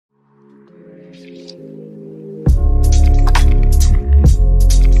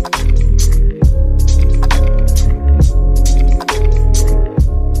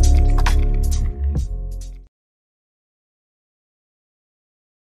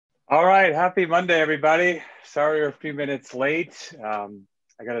All right, happy Monday, everybody. Sorry we're a few minutes late.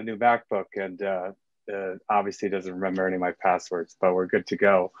 I got a new MacBook and obviously doesn't remember any of my passwords, but we're good to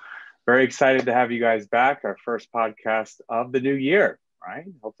go. Very excited to have you guys back. Our first podcast of the new year, right?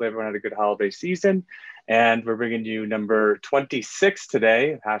 Hopefully everyone had a good holiday season. And we're bringing you number 26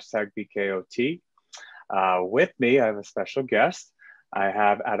 today, hashtag BKOT. With me, I have a special guest. I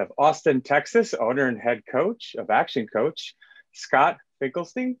have out of Austin, Texas, owner and head coach of Action Coach, Scott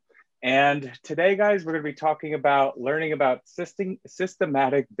Finkelstein. And today, guys, we're going to be talking about learning about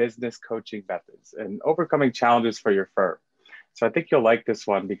systematic business coaching methods and overcoming challenges for your firm. So I think you'll like this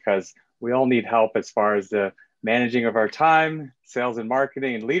one because we all need help as far as the managing of our time, sales and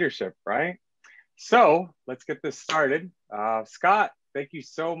marketing, and leadership, right? So let's get this started. Scott, thank you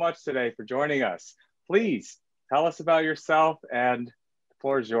so much today for joining us. Please tell us about yourself, and the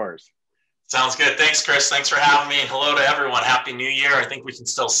floor is yours. Sounds good. Thanks, Chris. Thanks for having me. Hello to everyone. Happy New Year. I think we can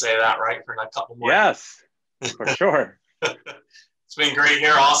still say that, right? For a couple more. Yes, for sure. It's been great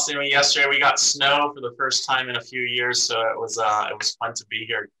here, Austin. Yesterday we got snow for the first time in a few years, so it was fun to be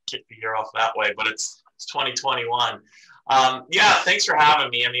here, kick the year off that way. But it's 2021. Yeah, thanks for having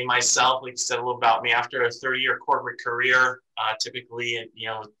me. I mean, myself, like you said, a little about me. After a 30-year corporate career, typically,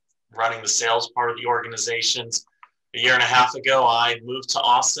 running the sales part of the organizations. A year and a half ago, I moved to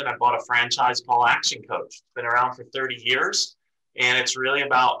Austin. I bought a franchise called Action Coach. It's been around for 30 years, and it's really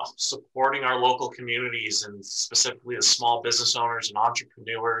about supporting our local communities and specifically the small business owners and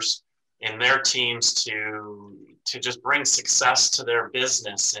entrepreneurs and their teams to just bring success to their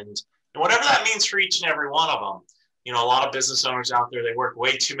business and whatever that means for each and every one of them. A lot of business owners out there, they work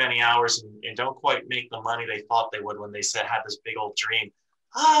way too many hours and don't quite make the money they thought they would when they had this big old dream.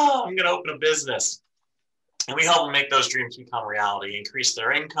 Oh, I'm going to open a business. And we help them make those dreams become reality, increase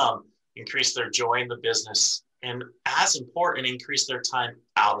their income, increase their joy in the business, and as important, increase their time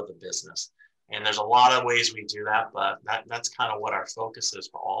out of the business. And there's a lot of ways we do that, but that's kind of what our focus is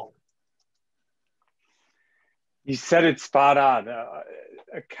for all of them. You said it spot on.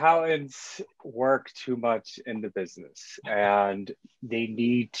 Accountants work too much in the business and they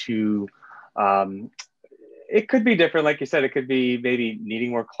need to it could be different. Like you said, it could be maybe needing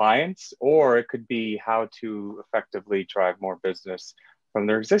more clients, or it could be how to effectively drive more business from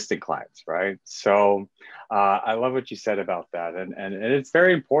their existing clients, right? So I love what you said about that. And it's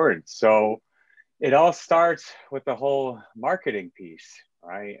very important. So it all starts with the whole marketing piece,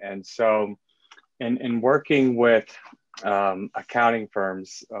 right? And so in working with accounting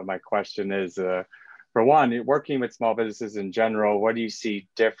firms, my question is, for one, working with small businesses in general, what do you see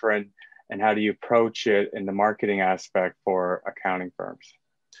different and how do you approach it in the marketing aspect for accounting firms?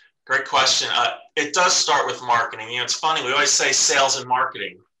 Great question. It does start with marketing. It's funny, we always say sales and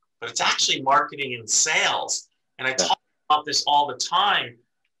marketing, but it's actually marketing and sales. And I talk about this all the time.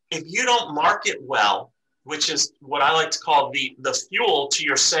 If you don't market well, which is what I like to call the fuel to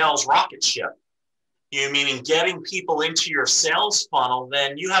your sales rocket ship, meaning getting people into your sales funnel,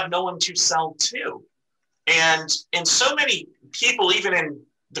 then you have no one to sell to. And so many people, even in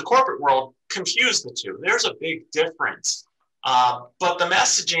the corporate world, confuse the two. There's a big difference. But the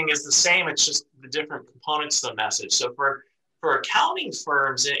messaging is the same. It's just the different components of the message. So for accounting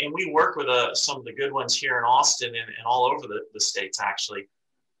firms, and we work with some of the good ones here in Austin and all over the States, actually,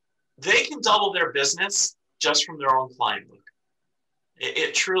 they can double their business just from their own client book.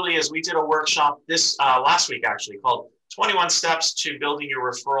 It truly is. We did a workshop this last week, actually, called 21 Steps to Building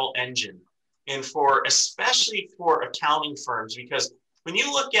Your Referral Engine. And especially for accounting firms, because when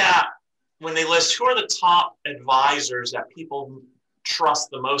you look at when they list who are the top advisors that people trust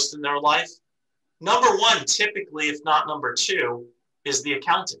the most in their life, number one, typically, if not number two, is the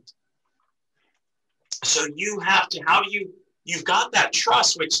accountant. So you have to, you've got that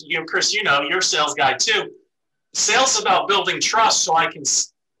trust, which, Chris, you're a sales guy too. Sales is about building trust so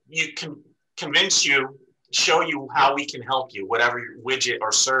you can convince you, show you how we can help you, whatever your widget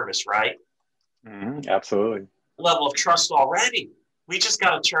or service, right? Mm-hmm, absolutely. Level of trust already. We just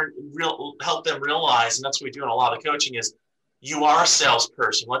got to help them realize, and that's what we do in a lot of coaching, is you are a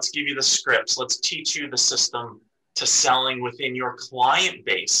salesperson. Let's give you the scripts. Let's teach you the system to selling within your client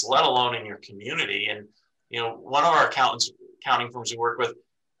base, let alone in your community. And, one of our accounting firms we work with,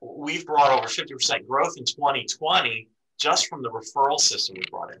 we've brought over 50% growth in 2020 just from the referral system we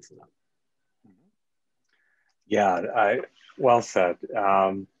brought in for them. Yeah, well said.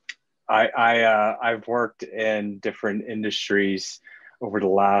 I've worked in different industries over the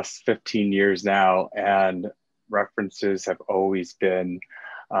last 15 years now, and references have always been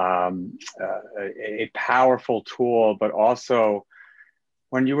a powerful tool, but also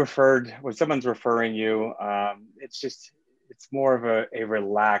when someone's referring you, it's more of a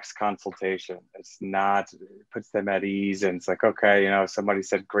relaxed consultation. It's not, it puts them at ease, and it's like, okay, you know, somebody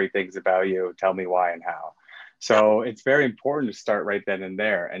said great things about you, tell me why and how. So it's very important to start right then and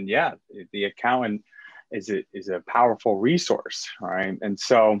there. And yeah, the accountant is a powerful resource, right? And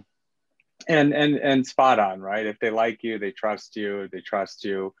so, and spot on, right? If they like you, they trust you,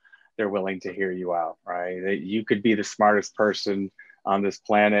 they're willing to hear you out, right? You could be the smartest person on this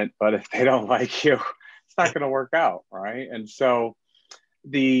planet, but if they don't like you, it's not going to work out, right? And so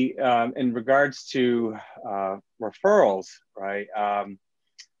the in regards to referrals, right?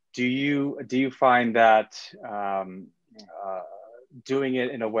 Do you find that doing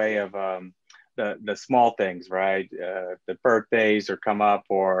it in a way of the small things, right? The birthdays or come up,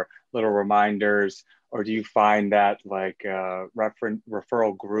 or little reminders, or do you find that like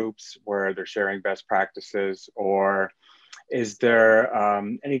referral groups where they're sharing best practices, or is there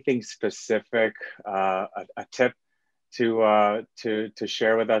anything specific, a tip to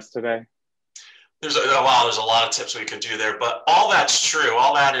share with us today? There's a lot of tips we could do there, but all that's true.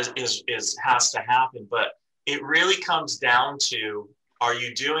 All that is has to happen, but it really comes down to, are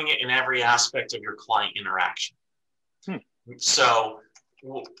you doing it in every aspect of your client interaction? So,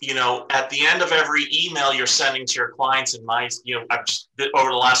 you know, at the end of every email you're sending to your clients, and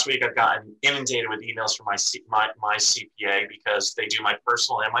over the last week, I've gotten inundated with emails from my CPA, because they do my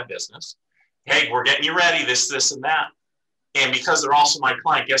personal and my business. Hey, we're getting you ready, this, and that. And because they're also my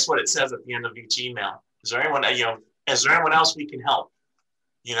client, guess what it says at the end of each email? Is there anyone else we can help?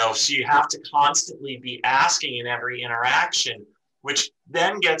 You know, so you have to constantly be asking in every interaction, which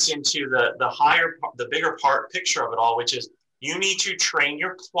then gets into the bigger picture of it all, which is, you need to train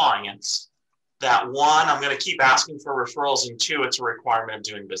your clients that, one, I'm going to keep asking for referrals, and two, it's a requirement of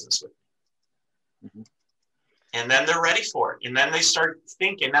doing business with me. Mm-hmm. And then they're ready for it. And then they start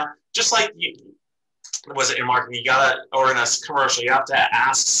thinking. Now, just like was it in marketing, or in a commercial, you have to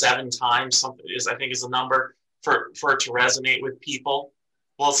ask 7 times, something I think is the number for it to resonate with people.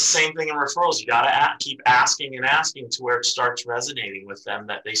 Well, it's the same thing in referrals. You got to keep asking and asking to where it starts resonating with them,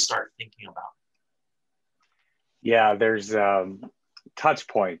 that they start thinking about. Yeah, there's touch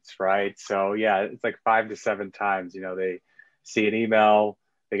points, right? So yeah, it's like 5 to 7 times. You know, they see an email,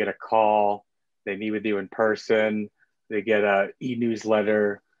 they get a call, they meet with you in person, they get a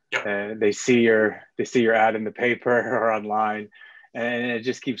e-newsletter, yep, and they see your ad in the paper or online, and it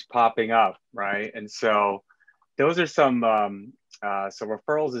just keeps popping up, right? And so those are some. So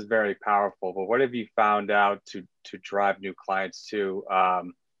referrals is very powerful. But what have you found out to drive new clients to?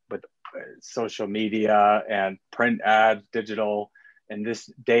 With social media and print ads, digital, in this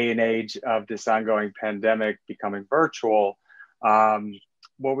day and age of this ongoing pandemic becoming virtual,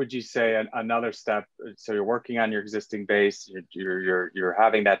 what would you say another step? So you're working on your existing base, you're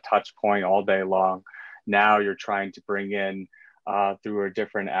having that touch point all day long. Now you're trying to bring in through a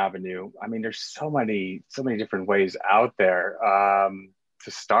different avenue. I mean, there's so many different ways out there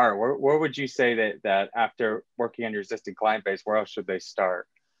to start. Where would you say that after working on your existing client base, where else should they start?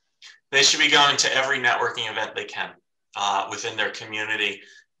 They should be going to every networking event they can within their community,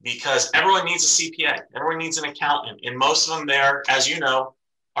 because everyone needs a CPA. Everyone needs an accountant. And most of them there, as you know,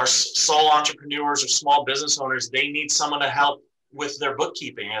 are sole entrepreneurs or small business owners. They need someone to help with their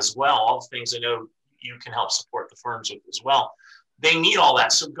bookkeeping as well. All the things I know you can help support the firms with as well. They need all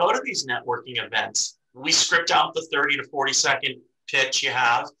that. So go to these networking events. We script out the 30 to 40 second pitch you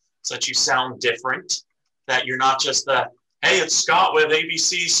have so that you sound different, that you're not just the, hey, it's Scott with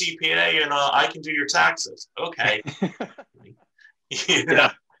ABC CPA, and I can do your taxes. Okay. You know,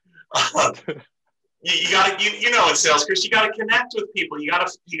 you got to, you know, in sales, Chris, you got to connect with people. You got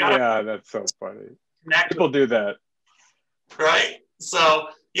to. Yeah, that's so funny. People do that. Right. So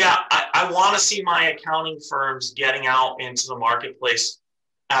yeah, I want to see my accounting firms getting out into the marketplace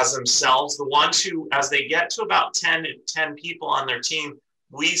as themselves. The ones who, as they get to about 10 people on their team,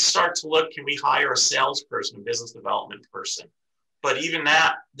 we start to look, can we hire a salesperson, a business development person? But even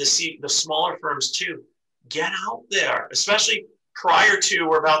that, the smaller firms too, get out there, especially prior to,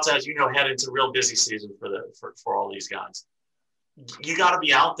 we're about to, as you know, head into real busy season for all these guys. You got to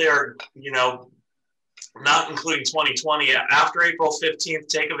be out there, you know, not including 2020. After April 15th,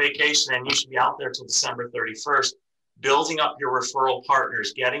 take a vacation, and you should be out there till December 31st, building up your referral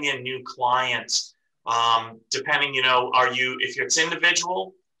partners, getting in new clients. Depending, you know, if it's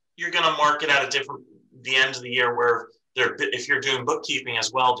individual, you're going to market at the end of the year, where if you're doing bookkeeping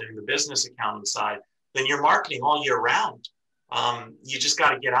as well, doing the business accounting side, then you're marketing all year round. You just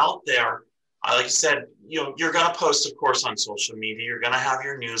got to get out there. Like I said, you know, you're going to post, of course, on social media. You're going to have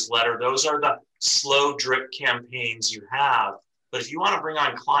your newsletter. Those are the slow drip campaigns you have. But if you want to bring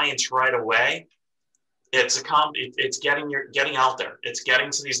on clients right away, It's getting out there. It's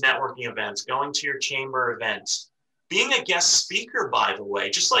getting to these networking events, going to your chamber events, being a guest speaker, by the way,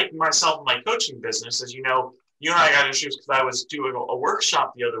 just like myself and my coaching business. As you know, you and I got introduced because I was doing a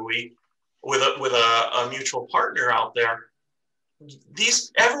workshop the other week with a mutual partner out there.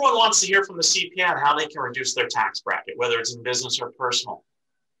 Everyone wants to hear from the CPA on how they can reduce their tax bracket, whether it's in business or personal.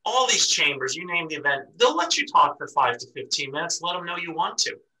 All these chambers, you name the event, they'll let you talk for 5 to 15 minutes. Let them know you want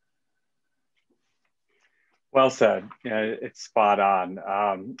to. Well said. It's spot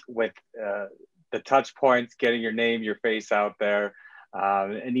on. With the touch points, getting your name, your face out there.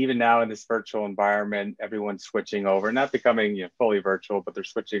 And even now in this virtual environment, everyone's switching over, not becoming fully virtual, but they're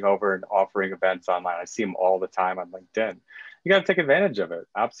switching over and offering events online. I see them all the time on LinkedIn. You got to take advantage of it.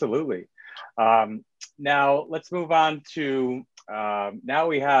 Absolutely. Now let's move on to, now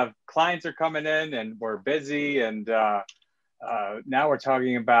we have clients are coming in and we're busy, and now we're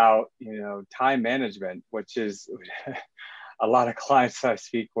talking about, time management, which is a lot of clients I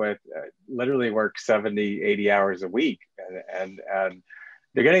speak with literally work 70, 80 hours a week, and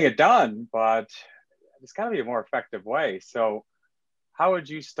they're getting it done, but there's got to be a more effective way. So how would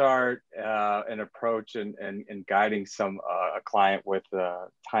you start an approach and guiding a client with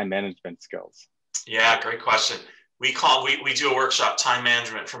time management skills? Yeah, great question. We do a workshop, Time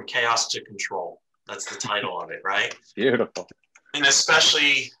Management from Chaos to Control. That's the title of it, right? Beautiful. And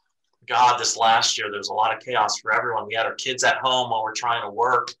especially, God, this last year, there was a lot of chaos for everyone. We had our kids at home while we're trying to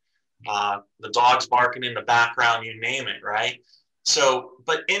work. The dogs barking in the background, you name it, right? So,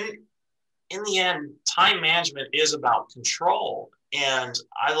 but in the end, time management is about control. And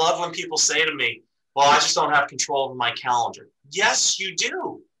I love when people say to me, well, I just don't have control of my calendar. Yes, you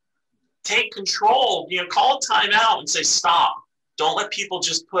do. Take control, call a timeout and say, stop. Don't let people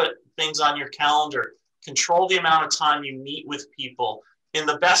just put things on your calendar. Control the amount of time you meet with people. And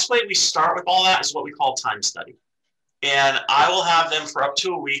the best way we start with all that is what we call time study. And I will have them for up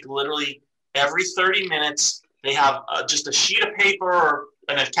to a week, literally every 30 minutes. They have just a sheet of paper or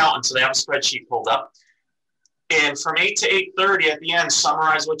an accountant, so they have a spreadsheet pulled up. And from 8 to 8:30 at the end,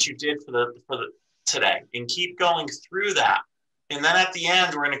 summarize what you did for the today, and keep going through that. And then at the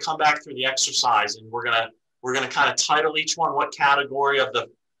end, we're going to come back through the exercise, and we're gonna kind of title each one what category of the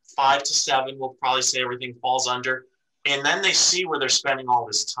 5 to 7 we'll probably say everything falls under. And then they see where they're spending all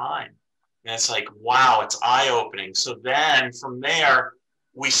this time. And it's like, wow, it's eye-opening. So then from there,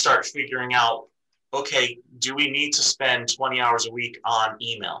 we start figuring out, okay, do we need to spend 20 hours a week on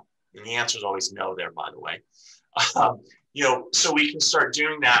email? And the answer is always no there, by the way. So we can start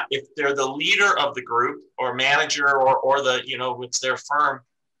doing that. If they're the leader of the group or manager or the, it's their firm,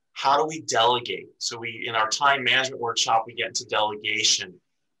 how do we delegate? So in our time management workshop, we get into delegation.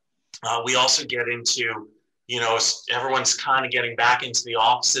 We also get into, everyone's kind of getting back into the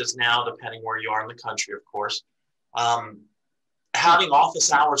offices now, depending where you are in the country, of course. Having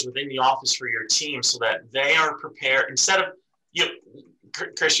office hours within the office for your team so that they are prepared. Instead of,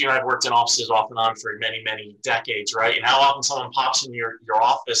 Chris, you and I have worked in offices off and on for many, many decades, right? And how often someone pops in your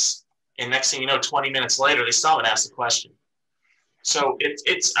office and next thing you know, 20 minutes later, they still haven't asked the question. So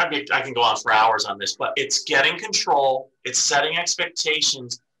I can go on for hours on this, but it's getting control, it's setting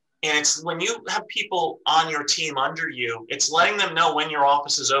expectations, and it's when you have people on your team under you, it's letting them know when your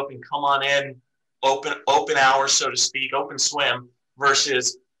office is open, come on in, open hours, so to speak, open swim,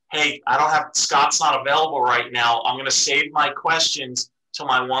 versus, hey, Scott's not available right now. I'm going to save my questions till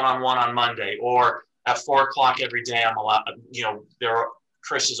my one-on-one on Monday, or at 4:00 every day, I'm allowed,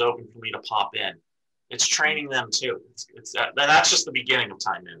 Chris is open for me to pop in. It's training them too. That's just the beginning of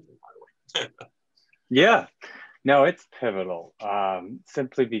time management, by the way. Yeah, no, it's pivotal.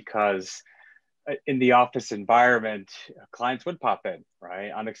 Simply because in the office environment, clients would pop in,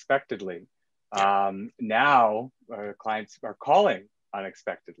 right, unexpectedly. Yeah. Now clients are calling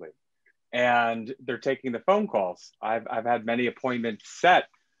unexpectedly, and they're taking the phone calls. I've had many appointments set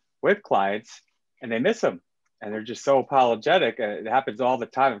with clients, and they miss them, and they're just so apologetic. It happens all the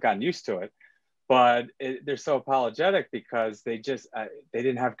time. I've gotten used to it. But they're so apologetic because they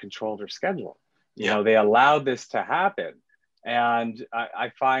didn't have control of their schedule. They allowed this to happen. And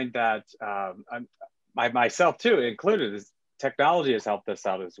I find that myself too, included, technology has helped us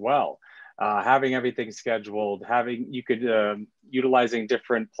out as well. Having everything scheduled, utilizing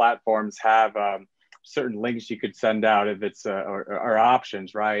different platforms, have certain links you could send out if it's or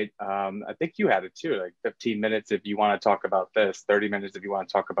options, right? I think you had it too, like 15 minutes if you want to talk about this, 30 minutes if you want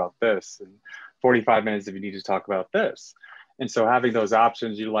to talk about this, and 45 minutes if you need to talk about this. And so having those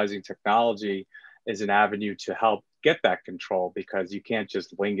options, utilizing technology, is an avenue to help get that control, because you can't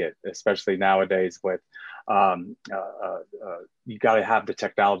just wing it, especially nowadays with you got to have the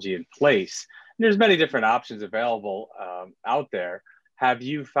technology in place. there's many different options available out there. Have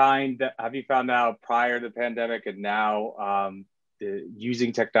you found out prior to the pandemic and now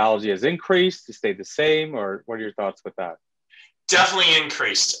using technology has increased, to stay the same, or what are your thoughts with that? Definitely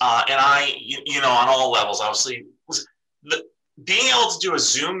increased. And on all levels, obviously, being able to do a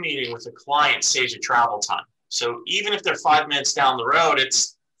Zoom meeting with a client saves you travel time. So even if they're 5 minutes down the road,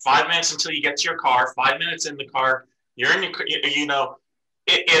 it's 5 minutes until you get to your car, 5 minutes in the car, you're in your,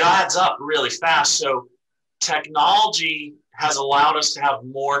 it adds up really fast. So technology has allowed us to have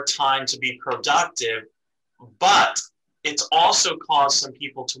more time to be productive, but it's also caused some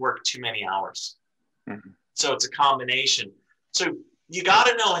people to work too many hours. Mm-hmm. So it's a combination. So you got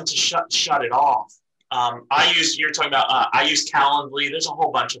to know when to shut it off. You're talking about, I use Calendly. There's a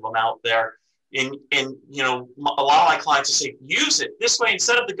whole bunch of them out there. And a lot of my clients will say, use it this way.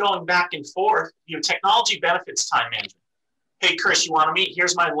 Instead of the going back and forth, technology benefits time management. Hey, Chris, you want to meet?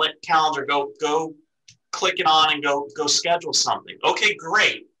 Here's my calendar. Go click it on and go schedule something. Okay,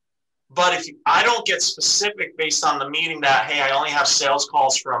 great. But if I don't get specific based on the meeting that, hey, I only have sales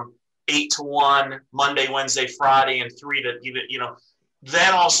calls from 8 to 1, Monday, Wednesday, Friday, and 3 to,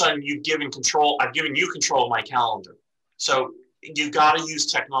 then all of a sudden I've given you control of my calendar. So you got to use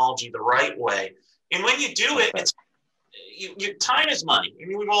technology the right way. And when you do it, your time is money. I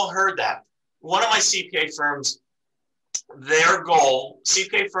mean, we've all heard that. One of my CPA firms, their goal,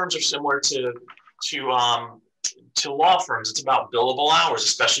 CPA firms are similar to law firms. It's about billable hours,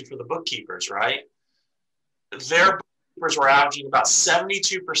 especially for the bookkeepers, right? Their bookkeepers were averaging about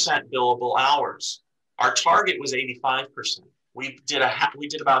 72% billable hours. Our target was 85%. We did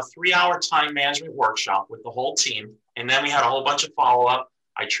about a 3-hour time management workshop with the whole team. And then we had a whole bunch of follow-up.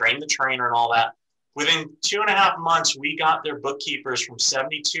 I trained the trainer and all that. Within 2.5 months, we got their bookkeepers from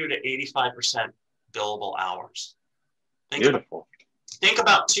 72 to 85% billable hours. Beautiful. Think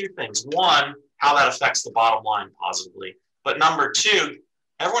about two things. One, how that affects the bottom line positively. But number two,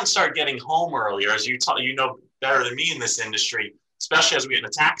 everyone started getting home earlier. As you know better than me in this industry, especially as we get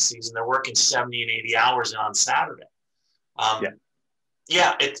into tax season, they're working 70 and 80 hours on Saturday.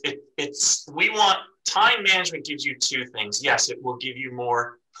 We want time management gives you two things. Yes, it will give you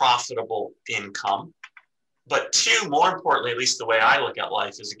more profitable income. But two, more importantly, at least the way I look at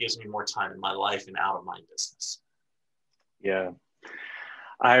life, is it gives me more time in my life and out of my business. Yeah.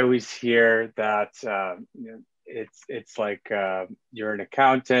 I always hear that it's like you're an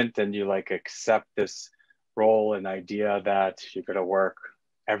accountant and you accept this role and idea that you're going to work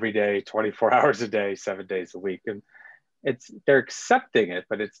every day, 24 hours a day, 7 days a week. And they're accepting it,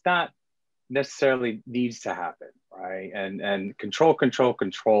 but it's not necessarily needs to happen, right? And control,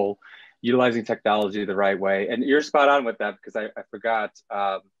 utilizing technology the right way. And you're spot on with that, because I forgot,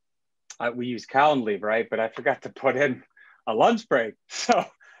 we use Calendly, right? But I forgot to put in a lunch break. So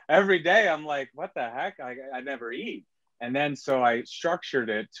every day I'm like, what the heck? I never eat. And then so I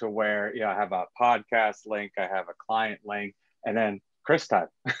structured it to where, I have a podcast link, I have a client link, and then Chris time.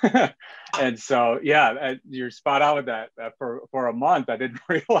 And so, you're spot on with that. For a month, I didn't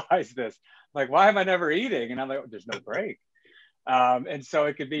realize this. Like, why am I never eating? And I'm like, there's no break. And so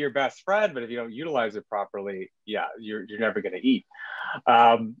it could be your best friend, but if you don't utilize it properly, you're never going to eat.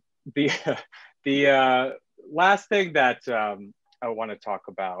 The last thing that I want to talk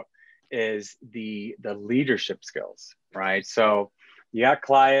about is the leadership skills, right? So you got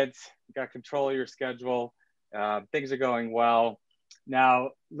clients, you got control of your schedule, things are going well. Now,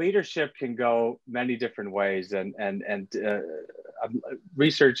 leadership can go many different ways, and I'm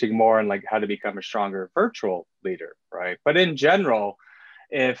researching more on how to become a stronger virtual leader, right? But in general,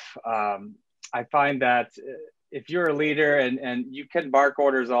 if I find that if you're a leader and you can bark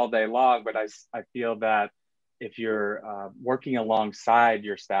orders all day long, but I feel that if you're working alongside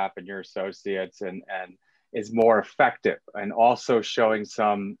your staff and your associates and is more effective, and also showing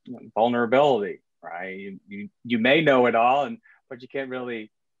some vulnerability, right? You may know it all, but you can't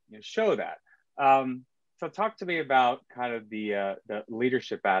really show that. So talk to me about kind of the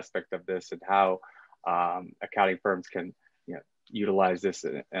leadership aspect of this, and how accounting firms can utilize this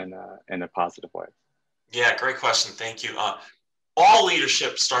in a positive way. Yeah, great question. Thank you. All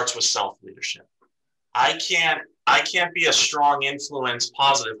leadership starts with self-leadership. I can't be a strong influence,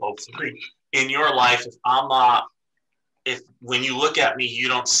 positive, hopefully, in your life if when you look at me, you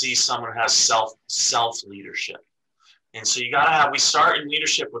don't see someone who has self-leadership. And so we start in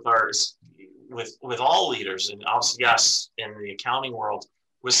leadership with all leaders, and obviously, yes, in the accounting world,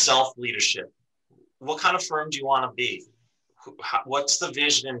 with self-leadership. What kind of firm do you want to be? What's the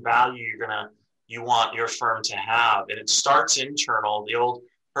vision and value you want your firm to have? And it starts internal. The old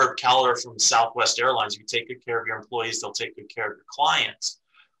Herb Keller from Southwest Airlines, if you take good care of your employees, they'll take good care of your clients.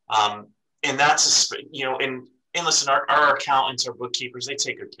 and that's, and listen, our accountants, our bookkeepers, they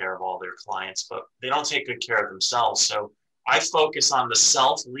take good care of all their clients, but they don't take good care of themselves. So I focus on the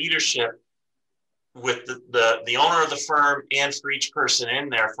self-leadership with the owner of the firm and for each person in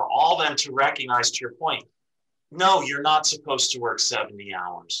there, for all them to recognize, to your point, no, you're not supposed to work 70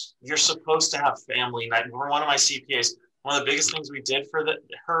 hours. You're supposed to have family night. And for one of my CPAs, one of the biggest things we did for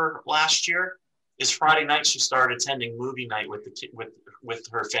her last year is Friday night she started attending movie night with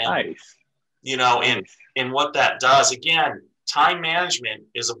her family. Nice. Nice. And what that does, again, time management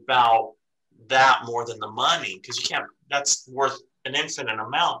is about that more than the money, because you can't, that's worth an infinite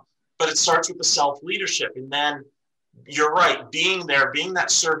amount. But it starts with the self-leadership. And then you're right, being there, being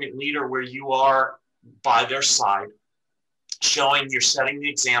that servant leader where you are by their side, showing you're setting the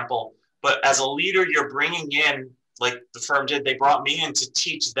example. But as a leader, you're bringing in, like the firm did, they brought me in to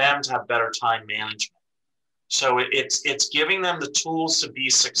teach them to have better time management. So it's giving them the tools to be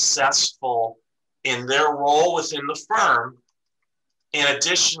successful in their role within the firm. And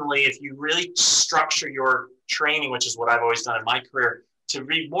additionally, if you really structure your training, which is what I've always done in my career, to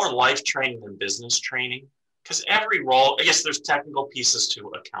be more life training than business training, because every role, I guess there's technical pieces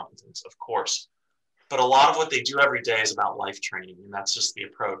to accountants, of course, but a lot of what they do every day is about life training, and that's just the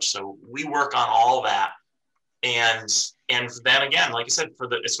approach. So we work on all that. And then again, like I said,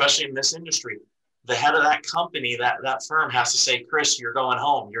 especially in this industry, the head of that company, that firm has to say, Chris, you're going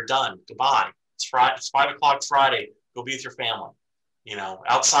home. You're done. Goodbye. It's 5 o'clock Friday. Go be with your family.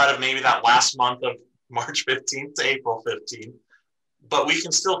 Outside of maybe that last month of March 15th to April 15th. But we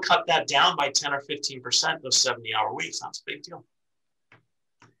can still cut that down by 10 or 15%, those 70-hour weeks. That's a big deal.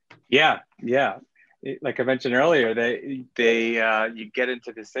 Yeah. Like I mentioned earlier, you get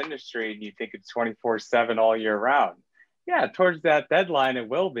into this industry and you think it's 24/7 all year round. Yeah, towards that deadline it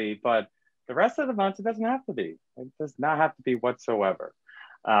will be, but the rest of the months it doesn't have to be. It does not have to be whatsoever.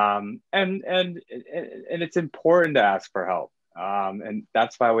 And it's important to ask for help. And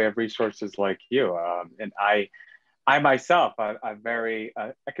that's why we have resources like you. And I myself, I'm very,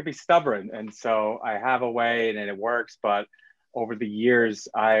 I could be stubborn. And so I have a way and it works, but over the years,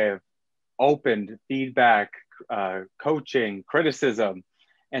 I have opened feedback, coaching, criticism,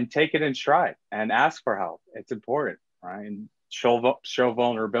 and take it in stride and ask for help. It's important, right? And show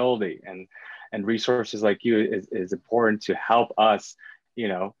vulnerability and resources like you is important to help us,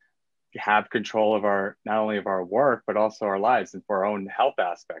 have control of not only of our work, but also our lives and for our own health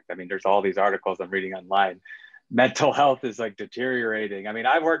aspect. I mean, there's all these articles I'm reading online. Mental health is like deteriorating. I mean,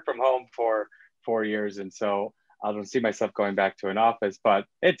 I worked from home for 4 years, and so I don't see myself going back to an office, but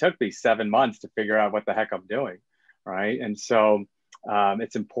it took me 7 months to figure out what the heck I'm doing, right? And so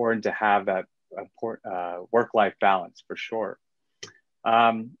it's important to have that work-life balance for sure.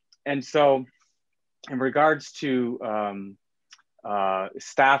 And so in regards to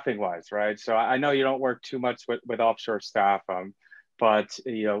staffing wise, right? So I know you don't work too much with offshore staff, but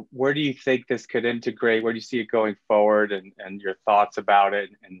where do you think this could integrate? Where do you see it going forward, and your thoughts about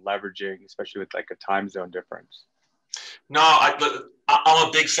it and leveraging, especially with like a time zone difference? No, I'm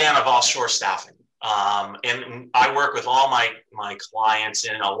a big fan of offshore staffing. And I work with all my clients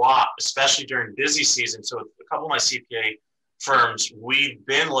in a lot, especially during busy season. So a couple of my CPA firms, we've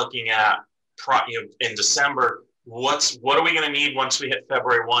been looking at in December, what are we going to need once we hit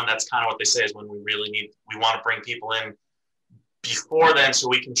February 1? That's kind of what they say is when we want to bring people in before then so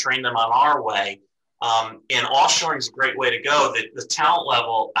we can train them on our way. And offshoring is a great way to go. The talent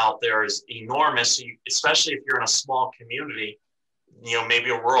level out there is enormous, so especially if you're in a small community,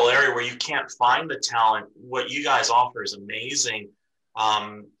 maybe a rural area where you can't find the talent. What you guys offer is amazing.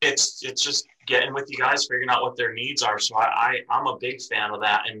 It's just getting with you guys, figuring out what their needs are. So I'm a big fan of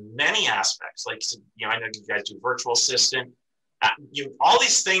that in many aspects. Like, I know you guys do virtual assistant. All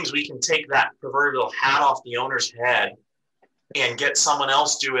these things, we can take that proverbial hat off the owner's head and get someone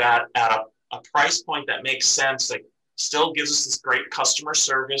else do it at a price point that makes sense, that still gives us this great customer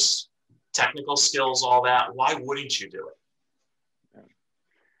service, technical skills, all that. Why wouldn't you do it?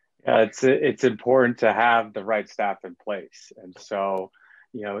 Yeah, it's important to have the right staff in place. And so,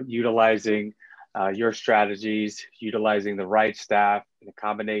 utilizing your strategies, utilizing the right staff in a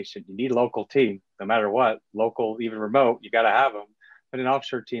combination. You need a local team, no matter what, local, even remote, you got to have them. But an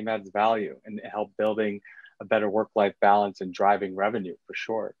offshore team adds value and help building a better work-life balance and driving revenue for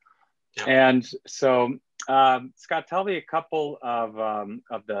sure. Yep. And so, Scott, tell me a couple of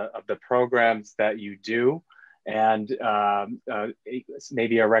the programs that you do, and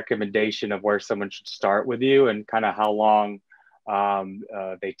maybe a recommendation of where someone should start with you, and kind of how long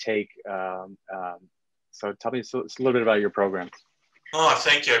they take. So tell me a little bit about your programs. Oh,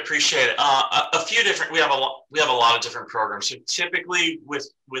 thank you. I appreciate it. A few different. We have a lot of different programs. So typically, with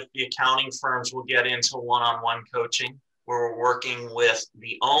the accounting firms, we'll get into one-on-one coaching where we're working with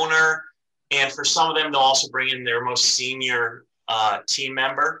the owner, and for some of them, they'll also bring in their most senior team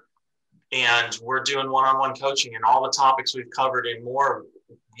member, and we're doing one-on-one coaching and all the topics we've covered and more.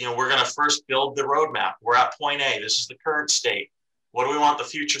 We're going to first build the roadmap. We're at point A. This is the current state. What do we want the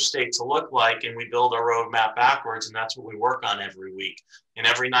future state to look like? And we build our roadmap backwards, and that's what we work on every week. And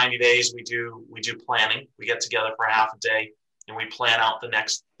every 90 days, we do planning. We get together for half a day, and we plan out the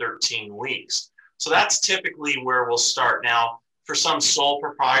next 13 weeks. So that's typically where we'll start. Now, for some sole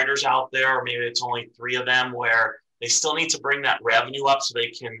proprietors out there, or maybe it's only 3 of them, where they still need to bring that revenue up so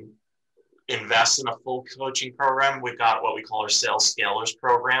they can invest in a full coaching program, we've got what we call our Sales Scalers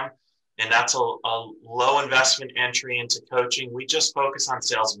program. And that's a low investment entry into coaching. We just focus on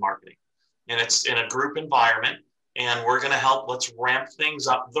sales and marketing. And it's in a group environment. And we're going to help. Let's ramp things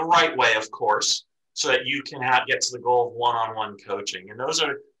up the right way, of course, so that you can get to the goal of one-on-one coaching. And those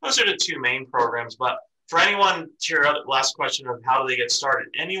are the 2 main programs. But for anyone, to your last question of how do they get started,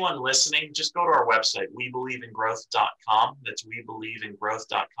 anyone listening, just go to our website, webelieveingrowth.com. That's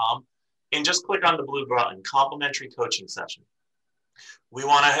webelieveingrowth.com. And just click on the blue button, complimentary coaching session. We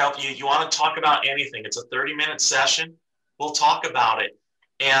want to help you. You want to talk about anything. It's a 30-minute session. We'll talk about it.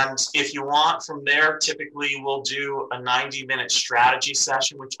 And if you want from there, typically we'll do a 90-minute strategy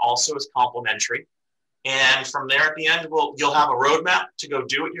session, which also is complimentary. And from there at the end, you'll have a roadmap to go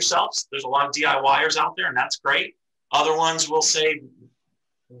do it yourselves. There's a lot of DIYers out there, and that's great. Other ones will say,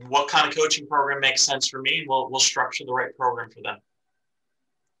 what kind of coaching program makes sense for me? We'll structure the right program for them.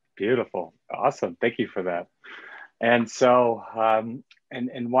 Beautiful. Awesome. Thank you for that. And so,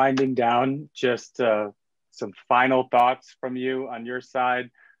 and winding down, just some final thoughts from you on your side.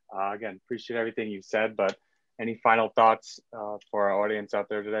 Again, appreciate everything you said, but any final thoughts for our audience out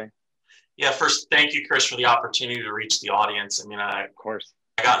there today? Yeah, first, thank you, Chris, for the opportunity to reach the audience. I mean, of course,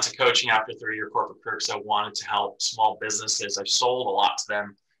 I got into coaching after 30-year corporate career because I wanted to help small businesses. I've sold a lot to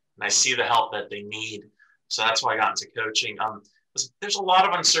them, and I see the help that they need. So that's why I got into coaching. There's a lot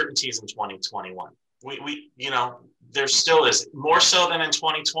of uncertainties in 2021. There still is, more so than in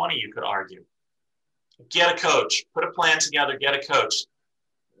 2020, you could argue. Get a coach, put a plan together, get a coach.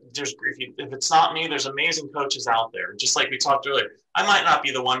 If it's not me, there's amazing coaches out there. Just like we talked earlier, I might not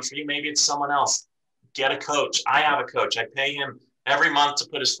be the one for you. Maybe it's someone else. Get a coach. I have a coach. I pay him every month to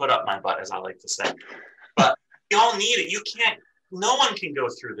put his foot up my butt, as I like to say. But you all need it. No one can go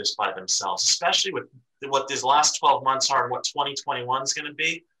through this by themselves, especially with what these last 12 months are and what 2021 is going to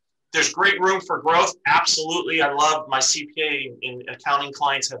be. There's great room for growth. Absolutely. I love my CPA and accounting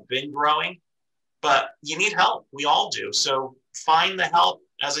clients have been growing, but you need help. We all do. So find the help.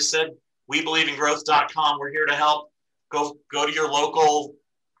 As I said, webelieveingrowth.com. We're here to help. Go to your local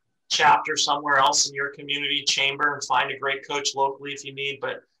chapter somewhere else in your community chamber and find a great coach locally if you need,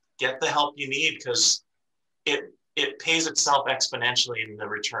 but get the help you need because it pays itself exponentially in the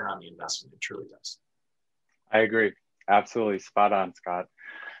return on the investment. It truly does. I agree. Absolutely. Spot on, Scott.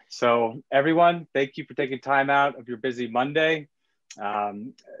 So everyone, thank you for taking time out of your busy Monday.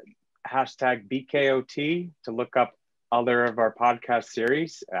 Hashtag BKOT to look up other of our podcast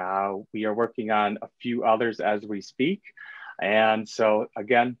series. We are working on a few others as we speak. And so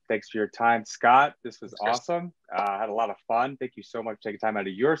again, thanks for your time, Scott. This was awesome. I had a lot of fun. Thank you so much for taking time out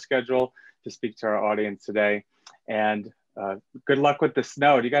of your schedule to speak to our audience today. And good luck with the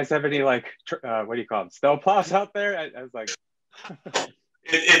snow. Do you guys have any what do you call them? Snow plows out there? I was like,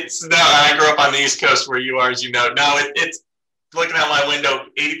 it's no, I grew up on the East Coast where you are, as you know. No, it's looking out my window,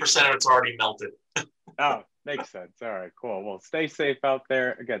 80% of it's already melted. Oh, makes sense. All right, cool. Well, stay safe out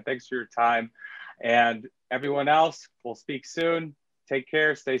there. Again, thanks for your time. And everyone else, we'll speak soon. Take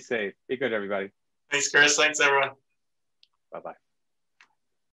care. Stay safe. Be good, everybody. Thanks, Chris. Thanks, everyone. Bye-bye.